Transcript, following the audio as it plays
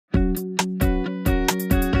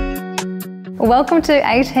Welcome to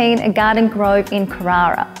 18 Garden Grove in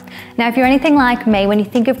Carrara. Now, if you're anything like me, when you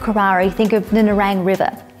think of Carrara, you think of the Nerang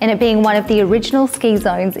River and it being one of the original ski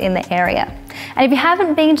zones in the area. And if you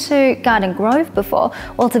haven't been to Garden Grove before,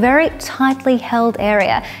 well, it's a very tightly held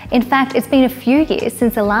area. In fact, it's been a few years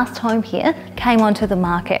since the last home here came onto the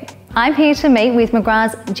market. I'm here to meet with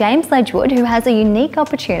McGrath's James Ledgewood, who has a unique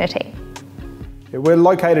opportunity. We're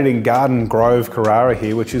located in Garden Grove, Carrara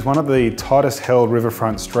here, which is one of the tightest held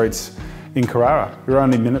riverfront streets in Carrara. We're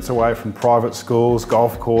only minutes away from private schools,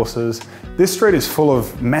 golf courses. This street is full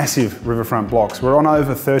of massive riverfront blocks. We're on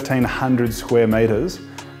over 1,300 square metres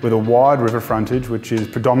with a wide river frontage, which is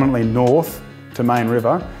predominantly north to Main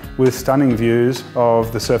River, with stunning views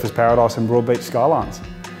of the Surfers Paradise and Broadbeach skylines.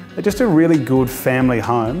 It's just a really good family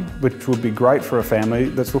home, which would be great for a family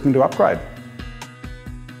that's looking to upgrade.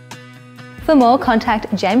 For more,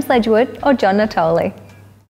 contact James Ledgewood or John Natoli.